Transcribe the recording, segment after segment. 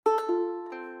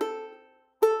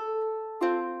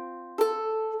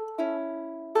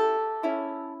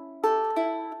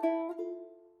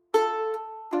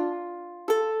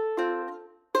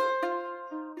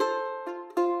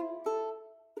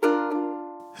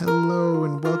Hello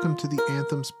and welcome to the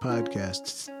Anthems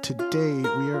podcast. Today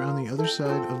we are on the other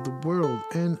side of the world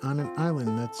and on an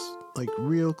island that's like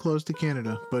real close to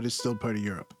Canada, but is still part of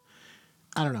Europe.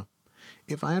 I don't know.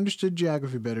 If I understood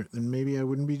geography better, then maybe I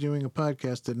wouldn't be doing a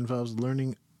podcast that involves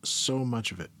learning so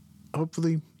much of it.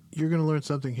 Hopefully you're going to learn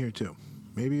something here too.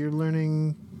 Maybe you're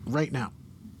learning right now.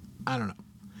 I don't know.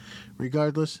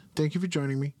 Regardless, thank you for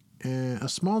joining me. A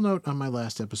small note on my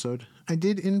last episode. I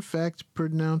did in fact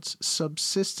pronounce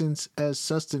subsistence as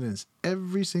sustenance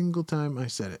every single time I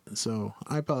said it, so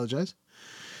I apologize.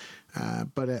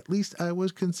 But at least I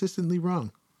was consistently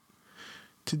wrong.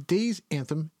 Today's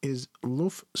anthem is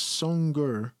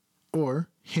Lofsongur, or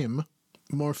hymn,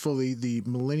 more fully the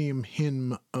Millennium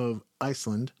Hymn of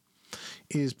Iceland,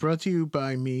 is brought to you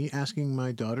by me asking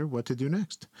my daughter what to do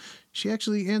next. She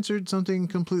actually answered something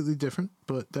completely different,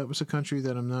 but that was a country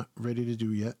that I'm not ready to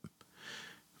do yet,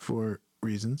 for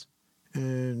reasons.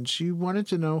 And she wanted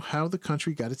to know how the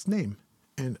country got its name.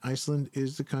 And Iceland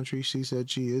is the country she said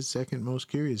she is second most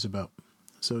curious about.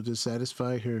 So to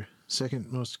satisfy her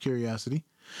second most curiosity,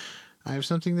 I have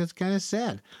something that's kind of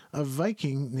sad. A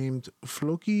Viking named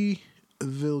Floki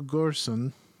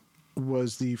Vilgorson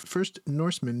was the first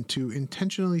Norseman to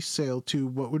intentionally sail to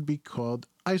what would be called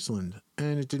Iceland,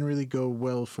 and it didn't really go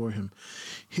well for him.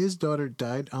 His daughter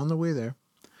died on the way there,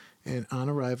 and on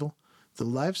arrival, the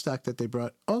livestock that they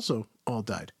brought also all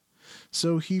died.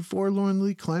 So he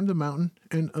forlornly climbed a mountain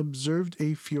and observed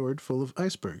a fjord full of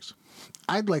icebergs.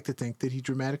 I'd like to think that he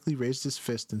dramatically raised his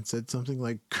fist and said something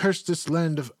like, "Curse this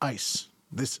land of ice,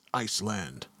 this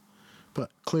Iceland."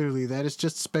 But clearly that is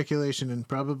just speculation and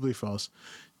probably false,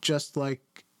 just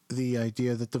like the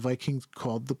idea that the Vikings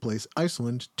called the place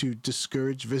Iceland to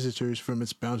discourage visitors from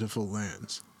its bountiful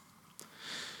lands.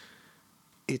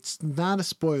 It's not a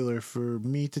spoiler for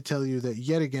me to tell you that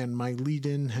yet again my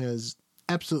lead-in has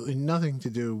absolutely nothing to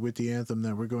do with the anthem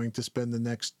that we're going to spend the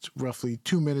next roughly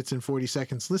 2 minutes and 40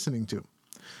 seconds listening to.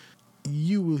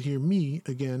 You will hear me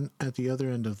again at the other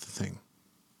end of the thing.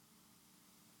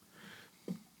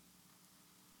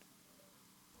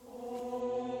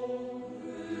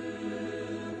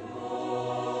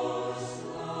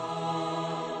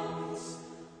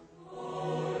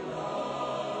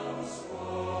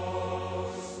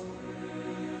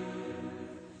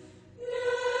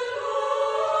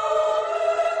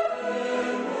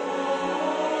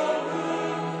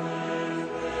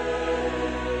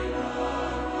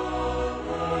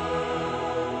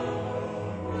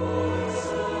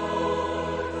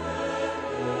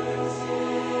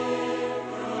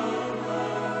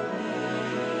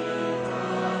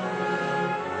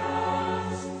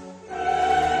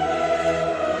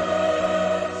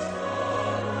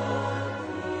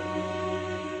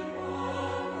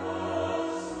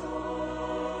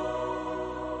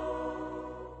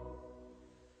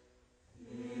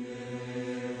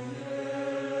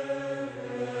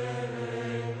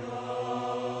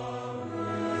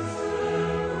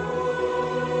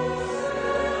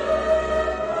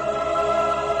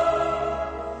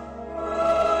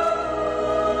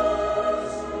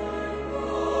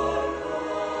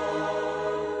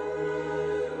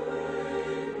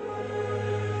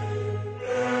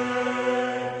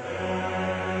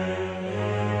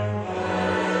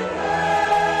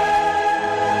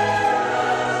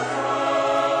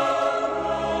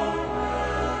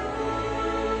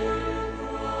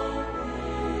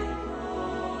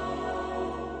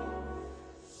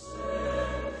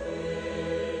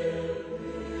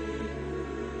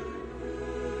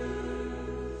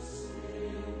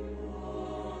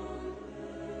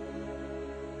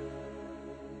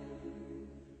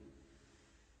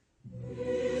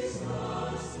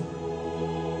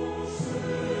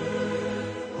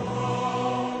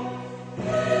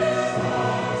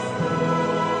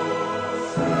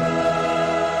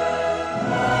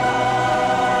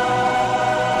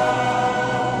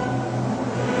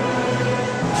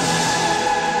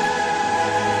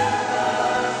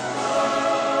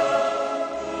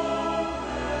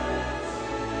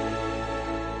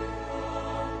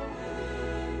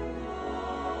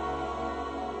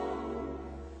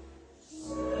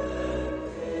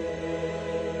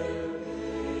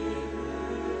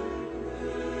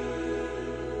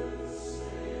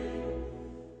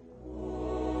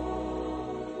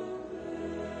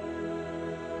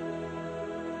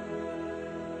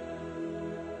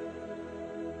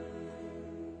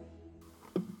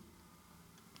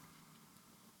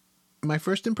 My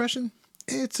first impression?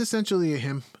 It's essentially a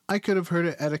hymn. I could have heard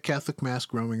it at a Catholic Mass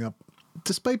growing up.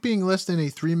 Despite being less than a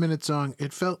 3-minute song,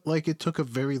 it felt like it took a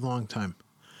very long time.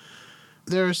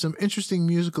 There are some interesting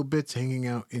musical bits hanging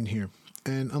out in here,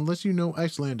 and unless you know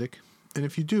Icelandic, And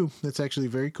if you do, that's actually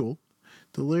very cool.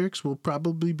 The lyrics will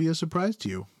probably be a surprise to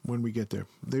you when we get there.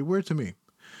 They were to me.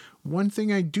 One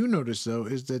thing I do notice, though,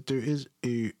 is that there is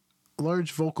a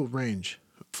large vocal range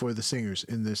for the singers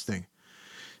in this thing.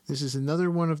 This is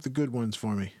another one of the good ones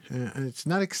for me. And it's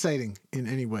not exciting in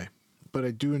any way, but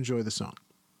I do enjoy the song.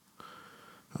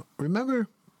 Remember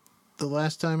the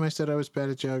last time I said I was bad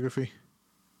at geography?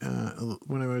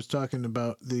 When I was talking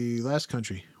about the last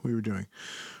country we were doing.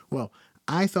 Well,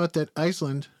 I thought that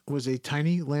Iceland was a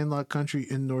tiny landlocked country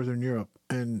in Northern Europe,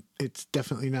 and it's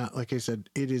definitely not. Like I said,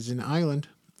 it is an island,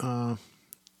 and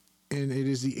it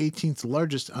is the 18th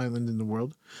largest island in the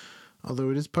world,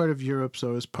 although it is part of Europe,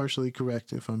 so it's partially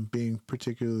correct if I'm being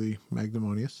particularly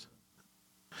magnanimous.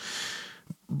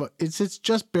 But it sits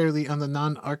just barely on the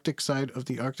non-Arctic side of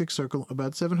the Arctic Circle,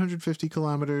 about 750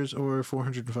 kilometers or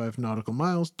 405 nautical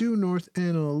miles due north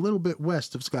and a little bit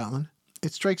west of Scotland.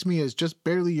 It strikes me as just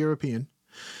barely European,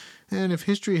 and if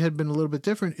history had been a little bit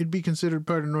different, it'd be considered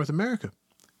part of North America,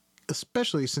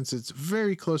 especially since its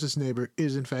very closest neighbor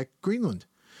is in fact Greenland.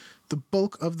 The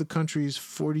bulk of the country's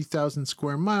 40,000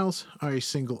 square miles are a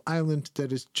single island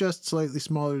that is just slightly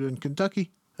smaller than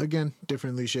Kentucky, again,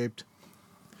 differently shaped.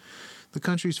 The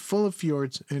country is full of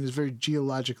fjords and is very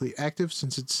geologically active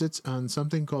since it sits on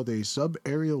something called a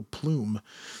subaerial plume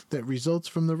that results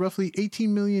from the roughly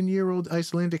 18 million year old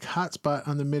Icelandic hotspot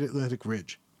on the mid-Atlantic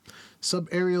ridge.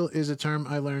 Subaerial is a term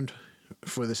I learned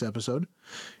for this episode,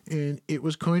 and it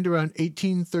was coined around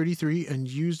 1833 and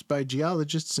used by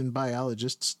geologists and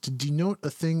biologists to denote a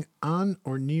thing on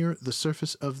or near the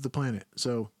surface of the planet,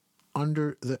 so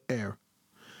under the air.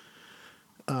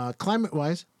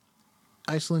 Climate-wise,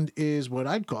 Iceland is what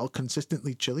I'd call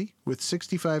consistently chilly, with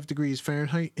 65 degrees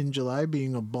Fahrenheit in July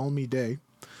being a balmy day,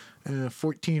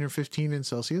 14 or 15 in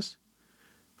Celsius.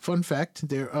 Fun fact,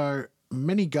 there are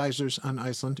many geysers on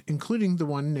Iceland, including the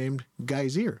one named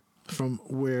Geysir, from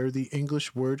where the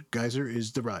English word geyser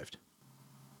is derived.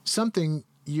 Something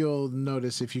you'll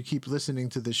notice if you keep listening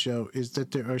to the show is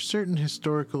that there are certain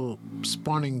historical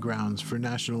spawning grounds for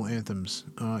national anthems,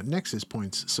 nexus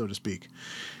points, so to speak.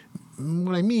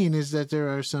 What I mean is that there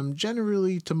are some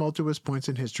generally tumultuous points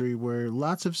in history where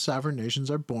lots of sovereign nations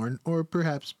are born or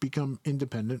perhaps become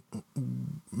independent,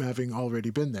 having already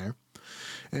been there.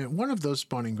 And one of those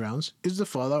spawning grounds is the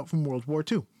fallout from World War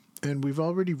II. And we've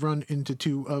already run into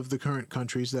two of the current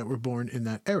countries that were born in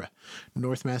that era,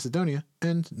 North Macedonia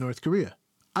and North Korea.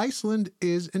 Iceland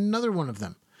is another one of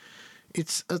them.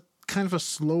 It's a kind of a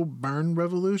slow burn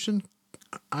revolution.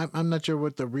 I'm not sure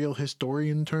what the real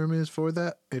historian term is for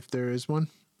that, if there is one.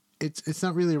 It's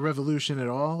not really a revolution at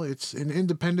all. It's an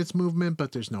independence movement,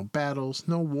 but there's no battles,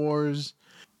 no wars.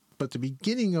 But the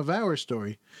beginning of our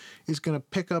story is going to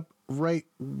pick up right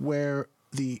where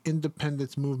the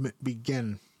independence movement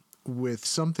began, with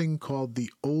something called the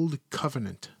Old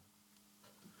Covenant.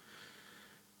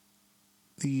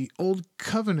 The Old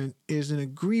Covenant is an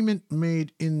agreement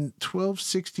made in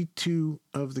 1262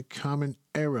 of the Common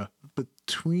Era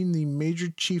between the major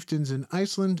chieftains in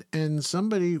Iceland and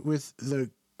somebody with the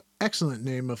excellent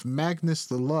name of Magnus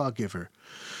the Lawgiver.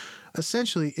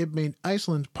 Essentially, it made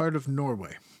Iceland part of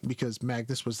Norway, because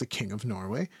Magnus was the king of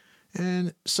Norway,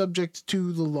 and subject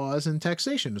to the laws and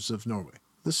taxations of Norway.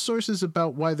 The sources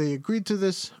about why they agreed to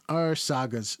this are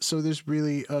sagas, so there's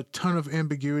really a ton of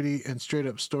ambiguity and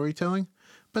straight-up storytelling,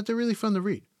 but they're really fun to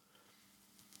read.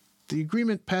 The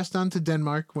agreement passed on to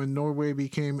Denmark when Norway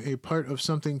became a part of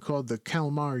something called the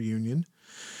Kalmar Union,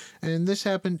 and this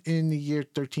happened in the year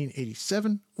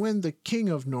 1387 when the king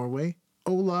of Norway,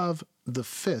 Olav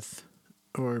IV,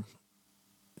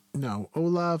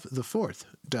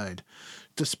 died.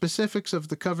 The specifics of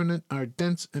the covenant are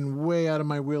dense and way out of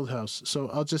my wheelhouse, so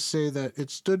I'll just say that it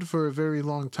stood for a very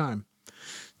long time.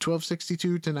 1262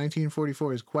 to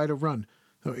 1944 is quite a run,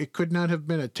 so it could not have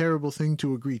been a terrible thing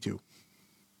to agree to.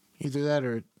 Either that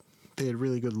or they had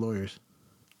really good lawyers,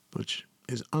 which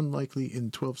is unlikely in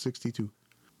 1262.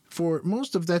 For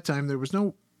most of that time, there was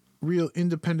no real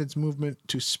independence movement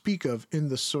to speak of in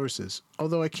the sources,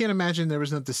 although I can't imagine there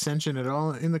was no dissension at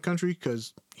all in the country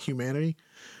because humanity.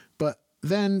 But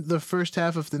then the first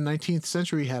half of the 19th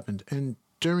century happened, and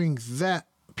during that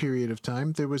period of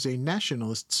time, there was a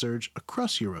nationalist surge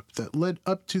across Europe that led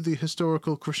up to the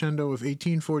historical crescendo of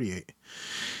 1848.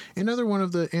 Another one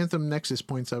of the anthem nexus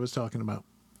points I was talking about.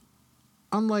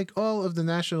 Unlike all of the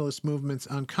nationalist movements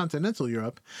on continental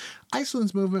Europe,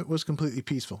 Iceland's movement was completely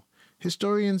peaceful.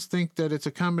 Historians think that it's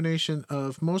a combination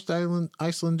of most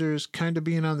Icelanders kind of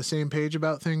being on the same page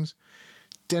about things,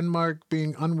 Denmark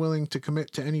being unwilling to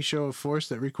commit to any show of force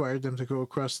that required them to go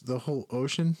across the whole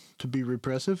ocean to be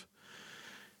repressive.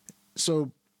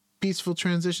 So peaceful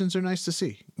transitions are nice to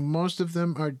see. Most of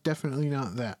them are definitely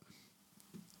not that.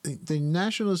 The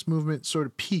nationalist movement sort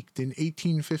of peaked in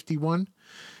 1851,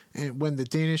 and when the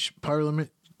Danish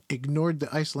parliament ignored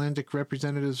the Icelandic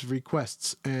representatives'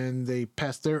 requests, and they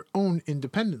passed their own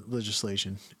independent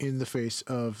legislation in the face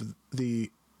of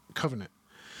the covenant.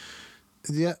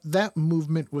 That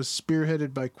movement was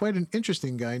spearheaded by quite an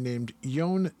interesting guy named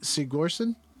Jon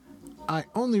Sigurðsson. I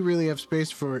only really have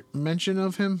space for mention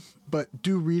of him, but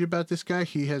do read about this guy.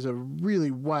 He has a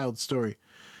really wild story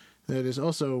that is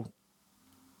also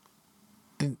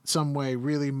in some way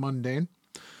really mundane.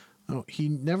 Oh, he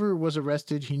never was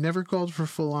arrested. He never called for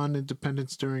full-on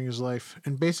independence during his life,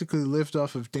 and basically lived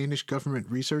off of Danish government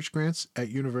research grants at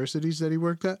universities that he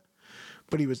worked at.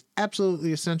 But he was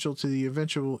absolutely essential to the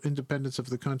eventual independence of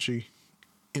the country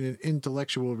in an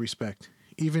intellectual respect,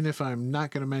 even if I'm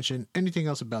not going to mention anything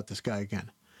else about this guy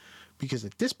again. Because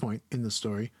at this point in the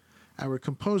story, our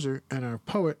composer and our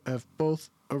poet have both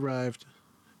arrived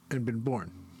and been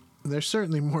born. They're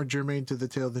certainly more germane to the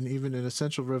tale than even an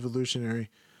essential revolutionary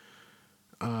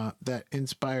that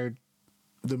inspired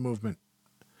the movement.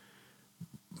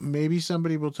 Maybe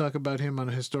somebody will talk about him on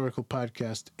a historical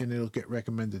podcast and it'll get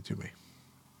recommended to me.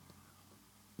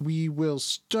 We will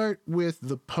start with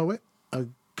the poet, a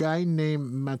guy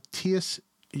named Mattias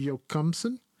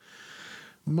Jochumsson,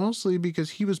 mostly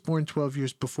because he was born 12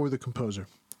 years before the composer.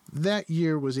 That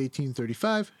year was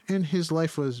 1835, and his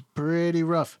life was pretty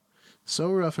rough.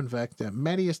 So rough, in fact, that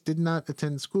Mattias did not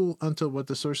attend school until what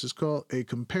the sources call a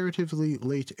comparatively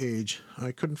late age.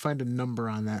 I couldn't find a number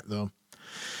on that, though.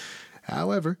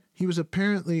 However, he was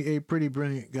apparently a pretty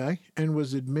brilliant guy and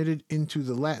was admitted into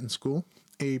the Latin school,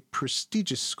 a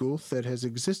prestigious school that has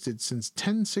existed since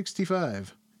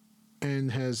 1065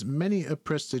 and has many a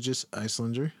prestigious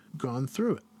Icelander gone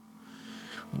through it.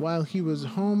 While he was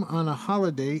home on a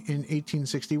holiday in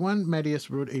 1861, Mattias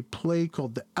wrote a play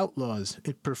called The Outlaws.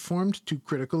 It performed to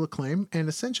critical acclaim and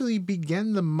essentially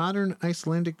began the modern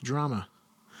Icelandic drama.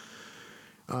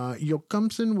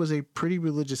 Jochumsson was a pretty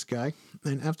religious guy,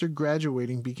 and after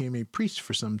graduating became a priest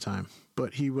for some time.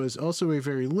 But he was also a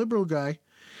very liberal guy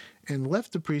and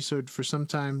left the priesthood for some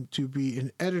time to be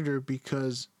an editor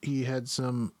because he had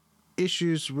some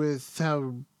issues with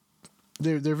how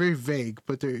they're very vague,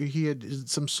 but he had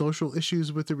some social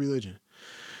issues with the religion.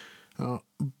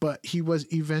 But he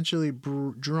was eventually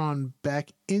drawn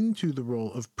back into the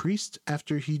role of priest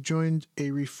after he joined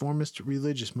a reformist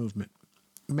religious movement.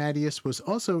 Mattias was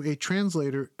also a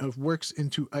translator of works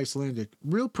into Icelandic,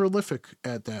 real prolific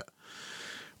at that.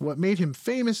 What made him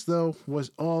famous, though,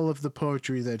 was all of the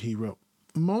poetry that he wrote.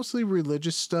 Mostly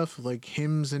religious stuff like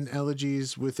hymns and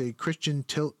elegies with a Christian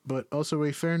tilt, but also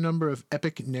a fair number of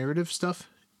epic narrative stuff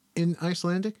in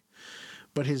Icelandic.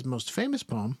 But his most famous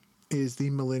poem is the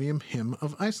Millennium Hymn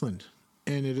of Iceland,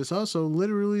 and it is also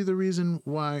literally the reason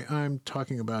why I'm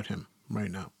talking about him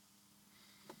right now.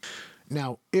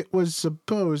 Now, it was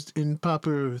supposed in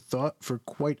popular thought for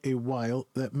quite a while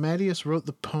that Mattias wrote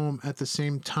the poem at the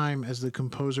same time as the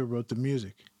composer wrote the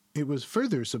music. It was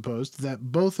further supposed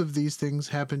that both of these things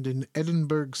happened in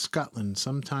Edinburgh, Scotland,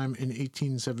 sometime in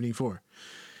 1874.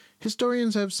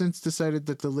 Historians have since decided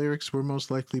that the lyrics were most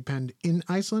likely penned in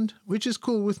Iceland, which is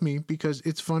cool with me because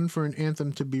it's fun for an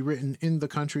anthem to be written in the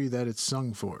country that it's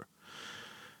sung for.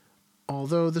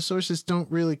 Although the sources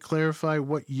don't really clarify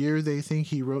what year they think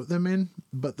he wrote them in,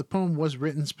 but the poem was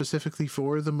written specifically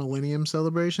for the Millennium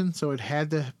celebration, so it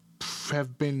had to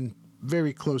have been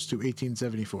very close to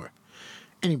 1874.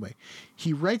 Anyway,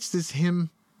 he writes this hymn,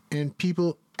 and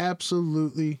people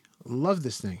absolutely love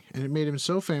this thing, and it made him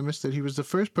so famous that he was the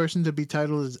first person to be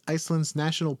titled as Iceland's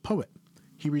national poet.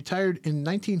 He retired in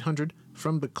 1900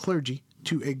 from the clergy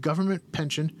to a government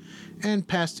pension and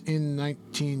passed in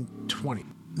 1920.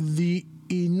 The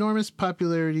enormous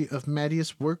popularity of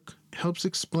Mattias' work helps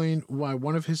explain why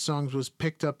one of his songs was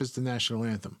picked up as the national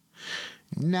anthem.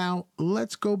 Now,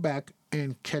 let's go back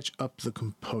and catch up the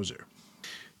composer.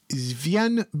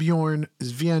 Sven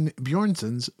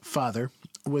Bjornsson's father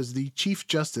was the Chief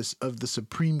Justice of the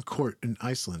Supreme Court in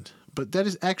Iceland, but that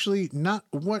is actually not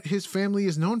what his family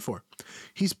is known for.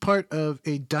 He's part of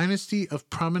a dynasty of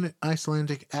prominent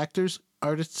Icelandic actors,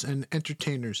 artists, and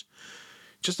entertainers.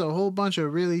 Just a whole bunch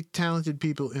of really talented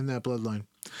people in that bloodline.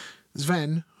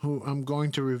 Sven, who I'm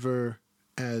going to revere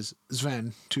as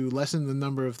Sven to lessen the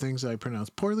number of things I pronounce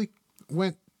poorly,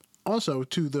 went also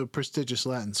to the prestigious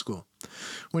Latin school.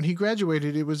 When he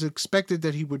graduated, it was expected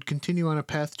that he would continue on a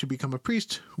path to become a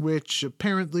priest, which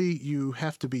apparently you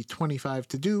have to be 25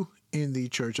 to do in the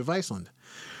Church of Iceland.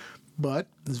 But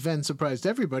Sven surprised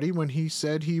everybody when he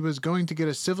said he was going to get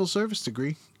a civil service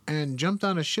degree and jumped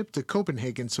on a ship to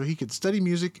Copenhagen so he could study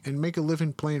music and make a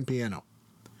living playing piano.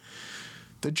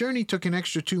 The journey took an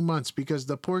extra 2 months because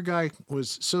the poor guy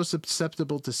was so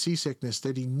susceptible to seasickness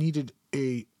that he needed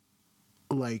a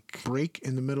break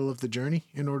in the middle of the journey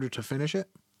in order to finish it.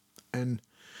 And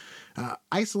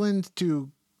Iceland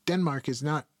to Denmark is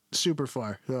not super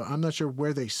far, so I'm not sure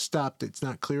where they stopped. It's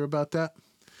not clear about that.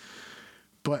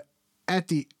 But at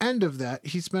the end of that,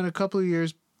 he spent a couple of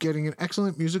years getting an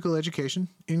excellent musical education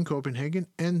in Copenhagen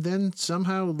and then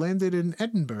somehow landed in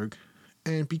Edinburgh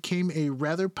and became a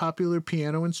rather popular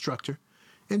piano instructor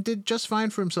and did just fine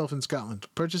for himself in Scotland,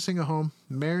 purchasing a home,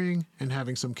 marrying, and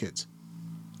having some kids.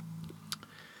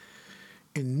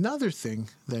 Another thing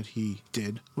that he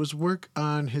did was work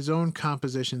on his own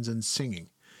compositions and singing.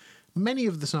 Many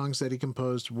of the songs that he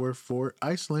composed were for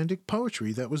Icelandic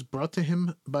poetry that was brought to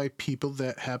him by people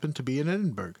that happened to be in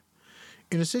Edinburgh.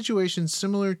 In a situation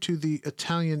similar to the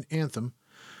Italian anthem,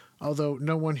 although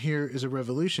no one here is a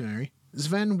revolutionary,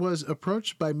 Sven was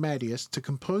approached by Mattias to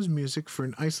compose music for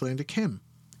an Icelandic hymn.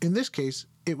 In this case,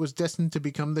 it was destined to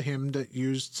become the hymn that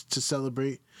used to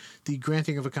celebrate the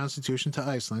granting of a constitution to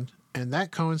Iceland, and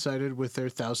that coincided with their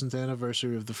 1000th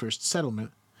anniversary of the first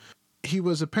settlement. He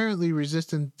was apparently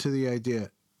resistant to the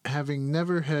idea, having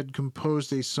never had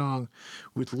composed a song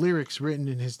with lyrics written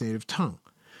in his native tongue.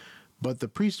 But the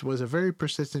priest was a very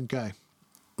persistent guy.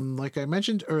 Like I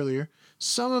mentioned earlier,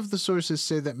 some of the sources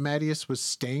say that Mattias was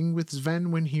staying with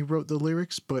Sven when he wrote the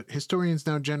lyrics, but historians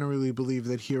now generally believe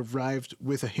that he arrived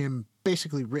with a hymn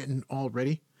basically written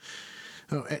already.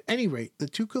 At any rate, the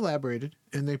two collaborated,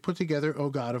 and they put together O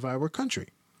God of Our Country.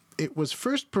 It was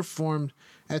first performed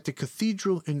at the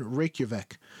cathedral in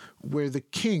Reykjavik, where the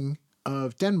king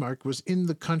of Denmark was in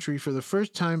the country for the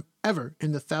first time ever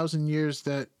in the 1,000 years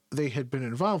that they had been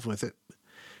involved with it.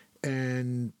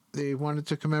 And they wanted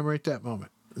to commemorate that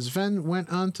moment. Sven went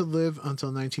on to live until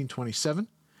 1927.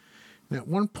 And at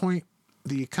one point,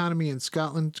 the economy in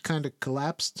Scotland kind of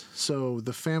collapsed, so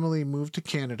the family moved to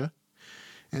Canada.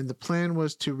 And the plan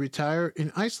was to retire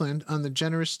in Iceland on the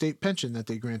generous state pension that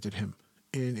they granted him,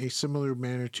 in a similar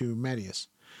manner to Mattias.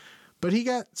 But he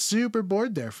got super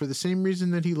bored there for the same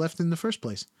reason that he left in the first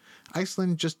place.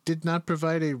 Iceland just did not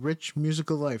provide a rich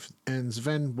musical life, and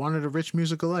Sven wanted a rich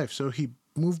musical life, so he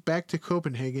moved back to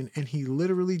Copenhagen, and he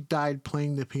literally died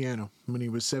playing the piano when he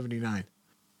was 79,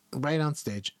 right on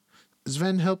stage.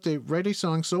 Sven helped write a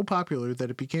song so popular that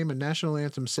it became a national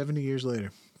anthem 70 years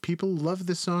later. People loved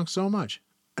this song so much,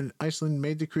 and Iceland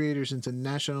made the creators into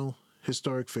national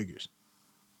historic figures.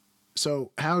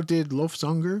 So how did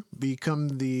Lofsongur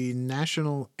become the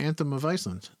national anthem of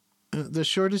Iceland? The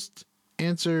shortest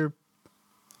answer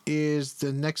is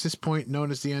the nexus point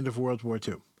known as the end of World War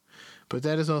II. But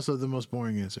that is also the most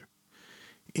boring answer.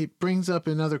 It brings up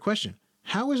another question.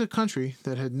 How is a country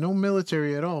that had no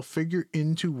military at all figure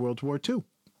into World War II?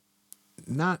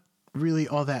 Not really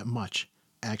all that much,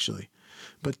 actually.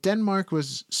 But Denmark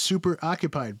was super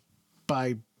occupied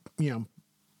by,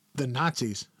 the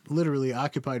Nazis, literally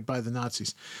occupied by the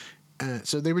Nazis.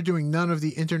 So they were doing none of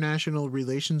the international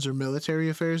relations or military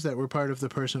affairs that were part of the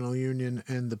Personal Union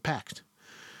and the Pact.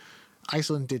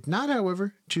 Iceland did not,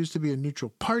 however, choose to be a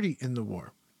neutral party in the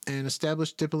war and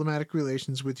established diplomatic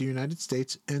relations with the United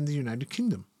States and the United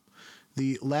Kingdom.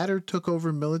 The latter took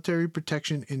over military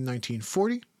protection in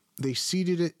 1940. They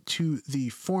ceded it to the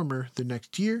former the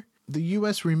next year. The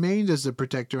U.S. remained as the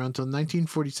protector until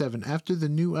 1947, after the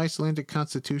new Icelandic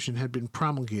Constitution had been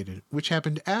promulgated, which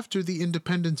happened after the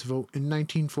independence vote in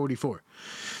 1944.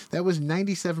 That was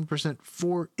 97%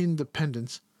 for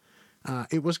independence.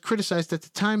 It was criticized at the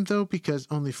time, though, because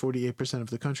only 48% of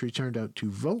the country turned out to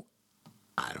vote.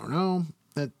 I don't know.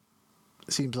 That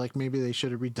seems like maybe they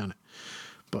should have redone it.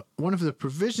 But one of the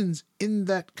provisions in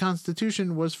that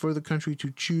constitution was for the country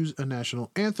to choose a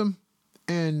national anthem,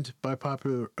 and by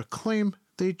popular acclaim,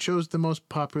 they chose the most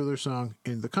popular song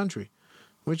in the country,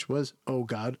 which was O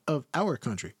God of Our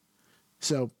Country.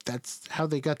 So that's how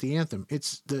they got the anthem.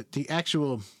 It's the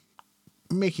actual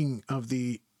making of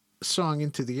the song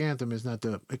into the anthem is not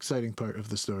the exciting part of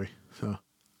the story. So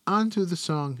on to the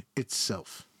song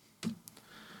itself.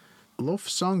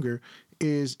 Lofsongur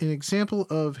is an example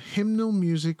of hymnal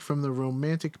music from the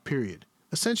Romantic period,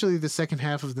 essentially the second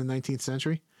half of the 19th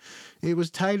century. It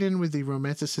was tied in with the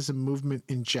Romanticism movement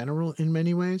in general in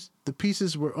many ways. The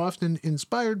pieces were often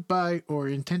inspired by or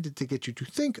intended to get you to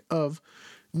think of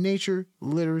nature,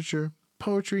 literature,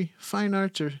 poetry, fine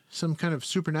arts, or some kind of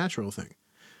supernatural thing.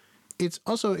 It's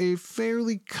also a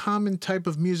fairly common type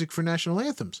of music for national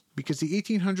anthems, because the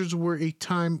 1800s were a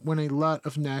time when a lot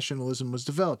of nationalism was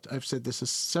developed. I've said this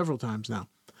several times now.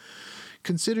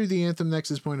 Consider the anthem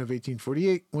Nexus Point of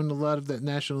 1848, when a lot of that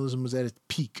nationalism was at its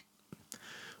peak.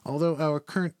 Although our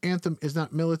current anthem is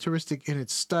not militaristic in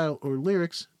its style or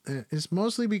lyrics, it's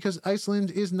mostly because Iceland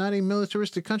is not a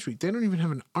militaristic country. They don't even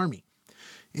have an army.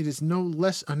 It is no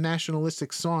less a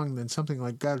nationalistic song than something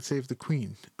like God Save the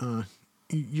Queen.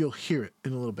 You'll hear it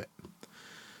in a little bit.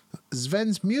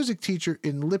 Sven's music teacher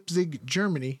in Leipzig,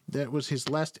 Germany, that was his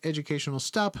last educational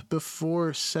stop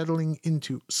before settling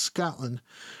into Scotland,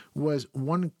 was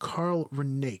one Carl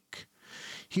Renake.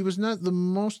 He was not the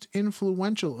most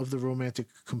influential of the Romantic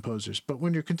composers, but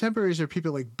when your contemporaries are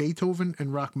people like Beethoven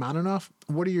and Rachmaninoff,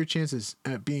 what are your chances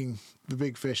at being the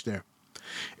big fish there?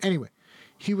 Anyway,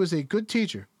 he was a good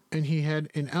teacher, and he had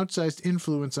an outsized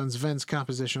influence on Sven's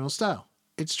compositional style.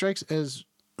 It strikes as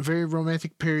very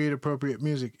romantic period-appropriate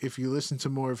music if you listen to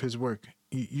more of his work.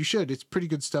 You should. It's pretty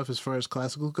good stuff as far as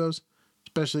classical goes,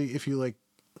 especially if you like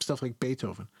stuff like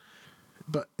Beethoven.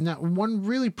 But now, one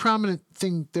really prominent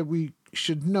thing that we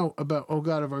should know about O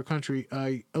God of Our Country,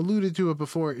 I alluded to it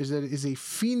before, is that it is a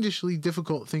fiendishly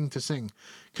difficult thing to sing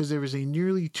because there is a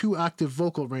nearly 2-octave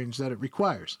vocal range that it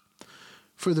requires.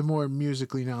 For the more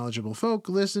musically knowledgeable folk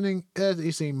listening, that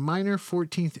is a minor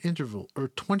 14th interval, or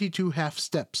 22 half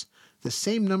steps, the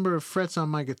same number of frets on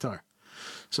my guitar.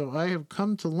 So I have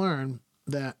come to learn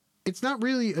that it's not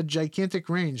really a gigantic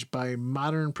range by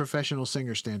modern professional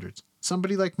singer standards.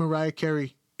 Somebody like Mariah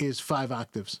Carey is 5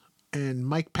 octaves, and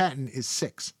Mike Patton is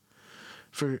 6.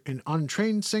 For an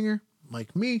untrained singer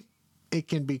like me, it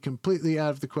can be completely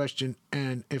out of the question,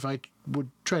 and if I would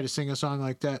try to sing a song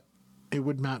like that, it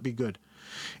would not be good.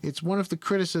 It's one of the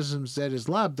criticisms that is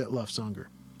lobbed at Lofsongur,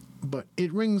 but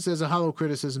it rings as a hollow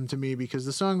criticism to me because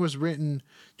the song was written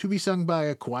to be sung by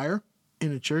a choir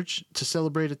in a church to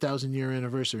celebrate a 1,000-year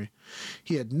anniversary.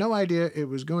 He had no idea it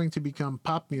was going to become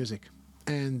pop music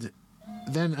and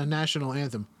then a national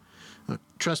anthem.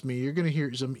 Trust me, you're going to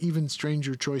hear some even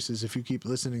stranger choices if you keep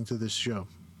listening to this show.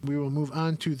 We will move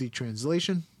on to the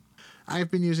translation.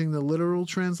 I've been using the literal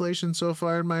translation so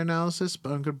far in my analysis, but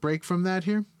I'm going to break from that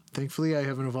here. Thankfully, I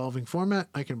have an evolving format.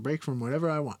 I can break from whatever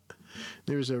I want.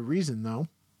 There's a reason, though.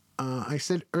 I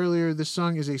said earlier this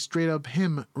song is a straight-up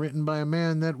hymn written by a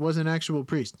man that was an actual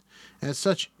priest. As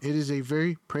such, it is a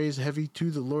very praise-heavy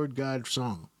to the Lord God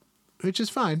song, which is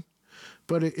fine,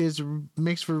 but it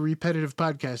makes for repetitive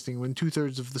podcasting when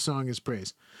 2/3 of the song is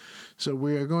praise. So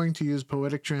we are going to use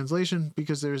poetic translation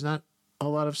because there is not a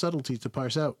lot of subtlety to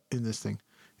parse out in this thing.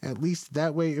 At least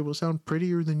that way it will sound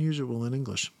prettier than usual in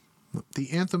English.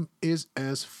 The anthem is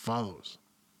as follows.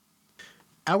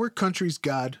 Our country's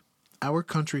God,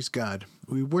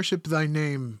 we worship thy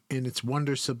name in its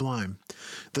wonder sublime.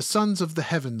 The sons of the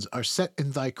heavens are set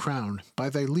in thy crown by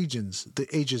thy legions, the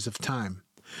ages of time.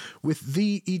 With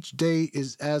thee each day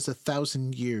is as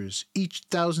 1,000 years, each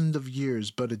 1,000 of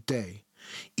years but a day.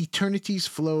 Eternity's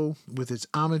flow with its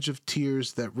homage of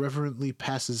tears that reverently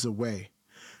passes away.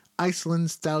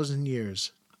 Iceland's 1,000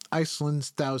 years, Iceland's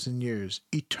 1,000 years,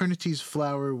 eternity's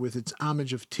flower with its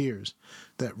homage of tears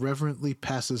that reverently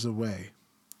passes away.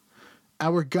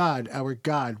 Our God,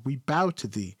 we bow to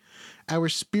thee. Our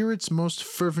spirits most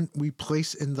fervent we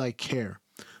place in thy care.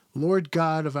 Lord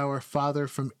God of our Father,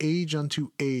 from age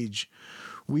unto age,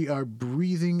 we are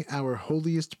breathing our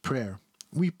holiest prayer.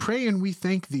 We pray and we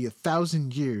thank thee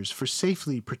 1,000 years, for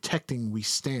safely protecting we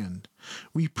stand.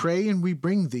 We pray and we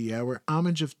bring thee our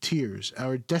homage of tears,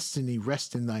 our destiny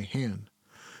rest in thy hand.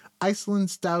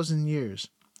 Iceland's 1,000 years,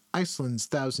 Iceland's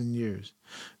 1,000 years,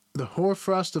 the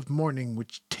hoarfrost of morning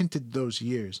which tinted those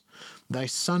years, thy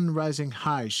sun rising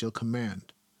high shall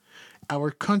command.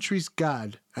 Our country's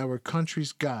God, our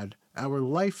country's God, our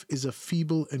life is a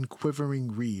feeble and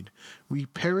quivering reed. We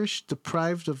perish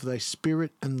deprived of thy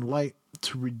spirit and light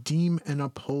to redeem and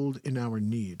uphold in our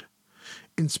need.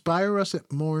 Inspire us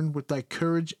at morn with thy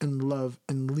courage and love,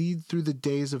 and lead through the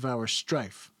days of our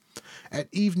strife. At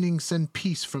evening send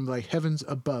peace from thy heavens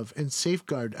above, and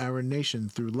safeguard our nation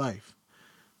through life.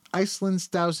 Iceland's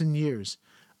 1,000 years,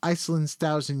 Iceland's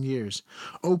 1,000 years.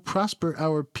 O prosper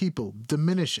our people,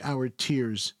 diminish our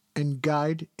tears, and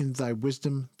guide in thy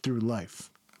wisdom through life.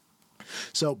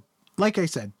 So, like I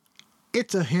said,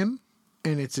 it's a hymn,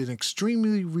 and it's an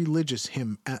extremely religious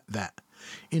hymn at that.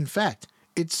 In fact,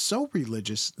 it's so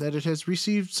religious that it has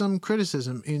received some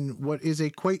criticism in what is a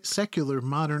quite secular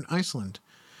modern Iceland.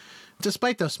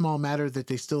 Despite the small matter that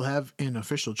they still have in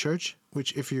official church,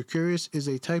 which, if you're curious, is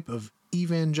a type of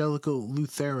evangelical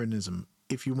Lutheranism,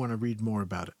 if you want to read more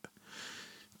about it.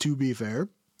 To be fair,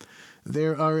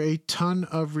 there are a ton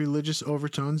of religious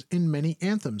overtones in many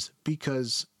anthems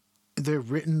because they're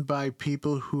written by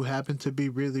people who happen to be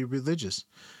really religious,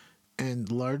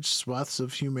 and large swaths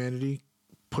of humanity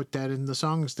put that in the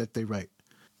songs that they write.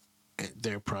 And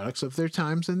they're products of their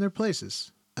times and their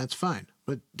places. That's fine.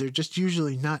 But they're just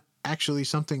usually not actually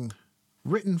something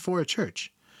written for a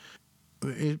church.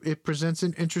 It presents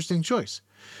an interesting choice.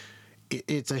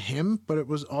 It's a hymn, but it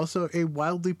was also a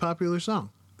wildly popular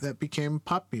song that became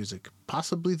pop music,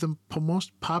 possibly the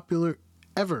most popular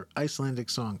ever Icelandic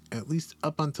song, at least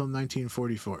up until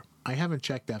 1944. I haven't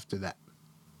checked after that.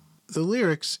 The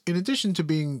lyrics, in addition to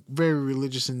being very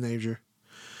religious in nature,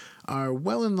 are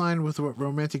well in line with what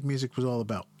romantic music was all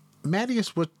about.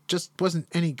 Mattias just wasn't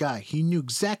any guy. He knew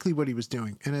exactly what he was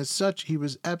doing, and as such, he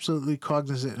was absolutely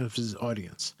cognizant of his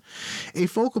audience. A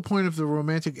focal point of the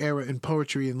Romantic era in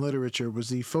poetry and literature was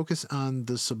the focus on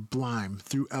the sublime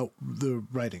throughout the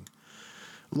writing.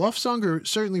 Lofsongur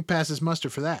certainly passes muster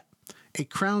for that. A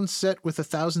crown set with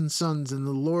 1,000 suns and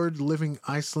the Lord living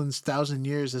Iceland's 1,000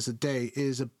 years as a day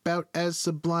is about as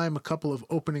sublime a couple of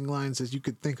opening lines as you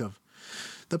could think of.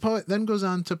 The poet then goes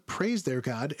on to praise their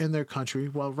god and their country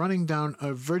while running down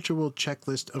a virtual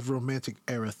checklist of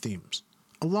Romantic-era themes.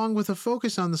 Along with a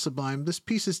focus on the sublime, this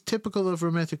piece is typical of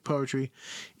Romantic poetry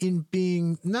in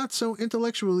being not so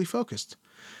intellectually focused.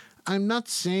 I'm not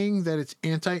saying that it's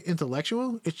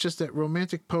anti-intellectual, it's just that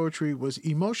Romantic poetry was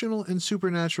emotional and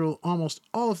supernatural almost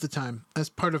all of the time as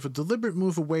part of a deliberate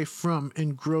move away from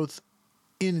and growth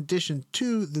in addition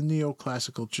to the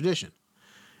neoclassical tradition.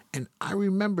 And I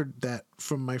remembered that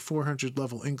from my 400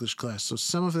 level English class, so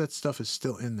some of that stuff is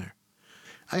still in there.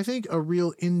 I think a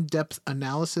real in-depth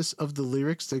analysis of the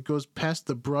lyrics that goes past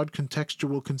the broad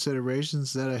contextual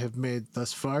considerations that I have made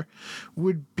thus far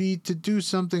would be to do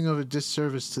something of a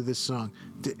disservice to this song.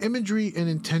 The imagery and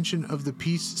intention of the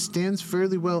piece stands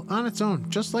fairly well on its own,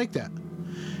 just like that.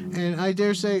 And I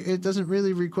dare say it doesn't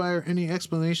really require any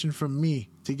explanation from me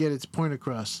to get its point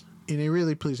across in a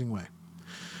really pleasing way.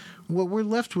 What we're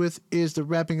left with is the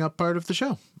wrapping up part of the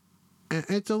show.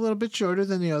 It's a little bit shorter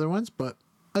than the other ones, but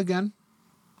again,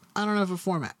 I don't have a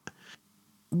format.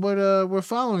 What we're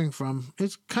following from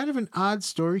is kind of an odd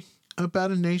story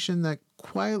about a nation that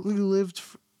quietly lived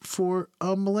for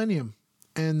a millennium,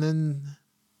 and then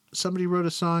somebody wrote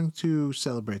a song to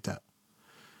celebrate that.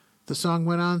 The song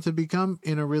went on to become,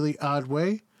 in a really odd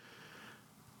way,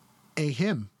 a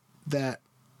hymn that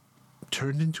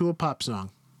turned into a pop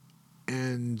song.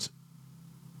 And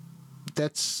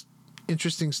that's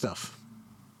interesting stuff.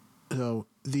 So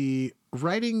the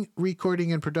writing,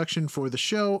 recording, and production for the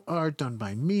show are done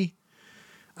by me.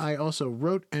 I also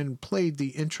wrote and played the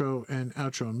intro and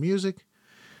outro music.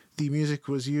 The music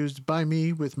was used by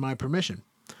me with my permission.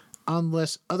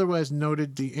 Unless otherwise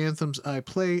noted, the anthems I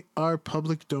play are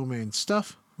public domain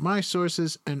stuff. My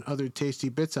sources and other tasty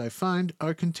bits I find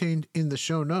are contained in the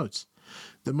show notes.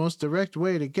 The most direct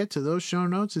way to get to those show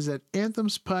notes is at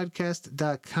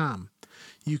anthemspodcast.com.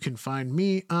 You can find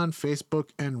me on Facebook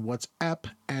and WhatsApp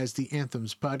as the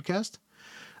Anthems Podcast.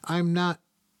 I'm not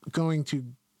going to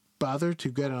bother to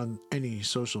get on any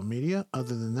social media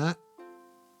other than that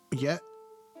yet.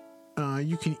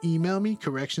 You can email me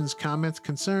corrections, comments,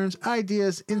 concerns,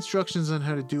 ideas, instructions on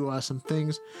how to do awesome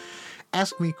things.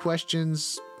 Ask me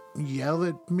questions. Yell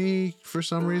at me for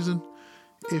some reason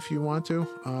if you want to.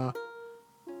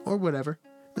 Or whatever.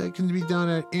 That can be done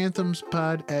at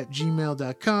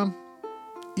anthemspod@gmail.com.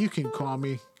 You can call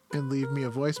me and leave me a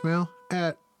voicemail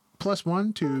at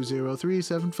 +1 203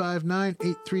 759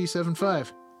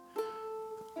 8375.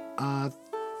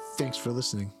 Thanks for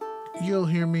listening. You'll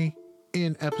hear me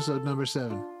in episode number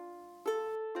 7.